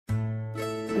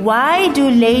Why do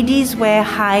ladies wear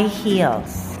high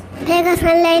heels? Because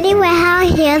when ladies wear high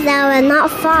heels, they will not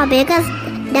fall because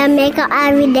they make up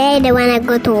every day they want to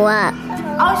go to work.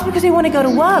 Oh, it's because they want to go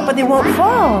to work, but they won't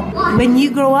fall. When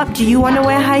you grow up, do you want to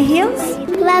wear high heels?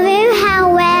 Well, we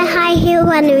will wear high heels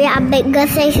when we are bigger,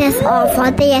 6 years old,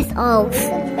 40 years old.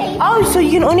 Oh, so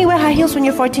you can only wear high heels when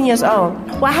you're 14 years old.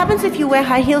 What happens if you wear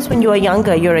high heels when you are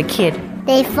younger, you're a kid?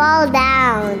 They fall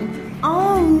down.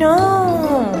 Oh,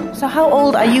 no. So how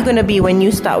old are you going to be when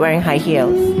you start wearing high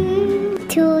heels?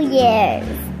 2 years.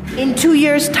 In 2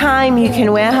 years' time, you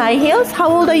can wear high heels? How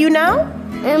old are you now?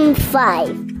 I'm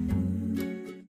 5.